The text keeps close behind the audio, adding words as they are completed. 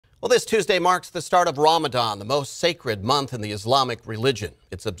Well, this Tuesday marks the start of Ramadan, the most sacred month in the Islamic religion.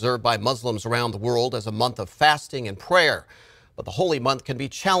 It's observed by Muslims around the world as a month of fasting and prayer. But the holy month can be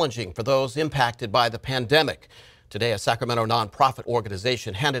challenging for those impacted by the pandemic. Today, a Sacramento nonprofit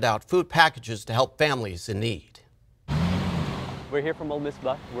organization handed out food packages to help families in need. We're here from Al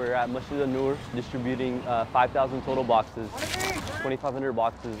Misbah. We're at Masjid al-Nur distributing 5,000 total boxes, 2,500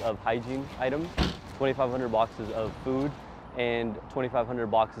 boxes of hygiene items, 2,500 boxes of food, and 2,500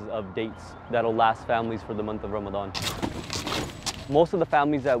 boxes of dates that'll last families for the month of Ramadan. Most of the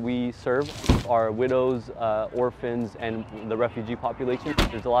families that we serve are widows, orphans, and the refugee population.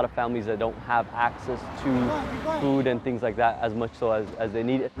 There's a lot of families that don't have access to food and things like that as much so as they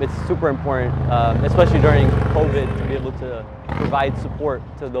need it. It's super important, especially during COVID, to be able to provide support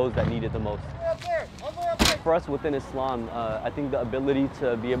to those that need it the most. For us within Islam, I think the ability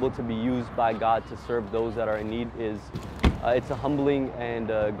to be able to be used by God to serve those that are in need is it's a humbling and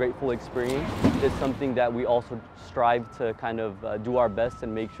grateful experience. It's something that we also strive to kind of do our best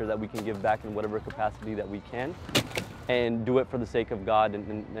and make sure that we can give back in whatever capacity that we can, and do it for the sake of God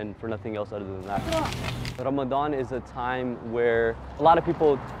and for nothing else other than that. Ramadan is a time where a lot of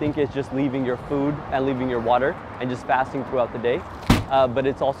people think it's just leaving your food and leaving your water and just fasting throughout the day. But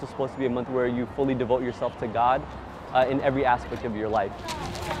it's also supposed to be a month where you fully devote yourself to God in every aspect of your life.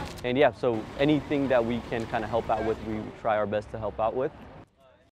 And yeah, so anything that we can kind of help out with, we try our best to help out with.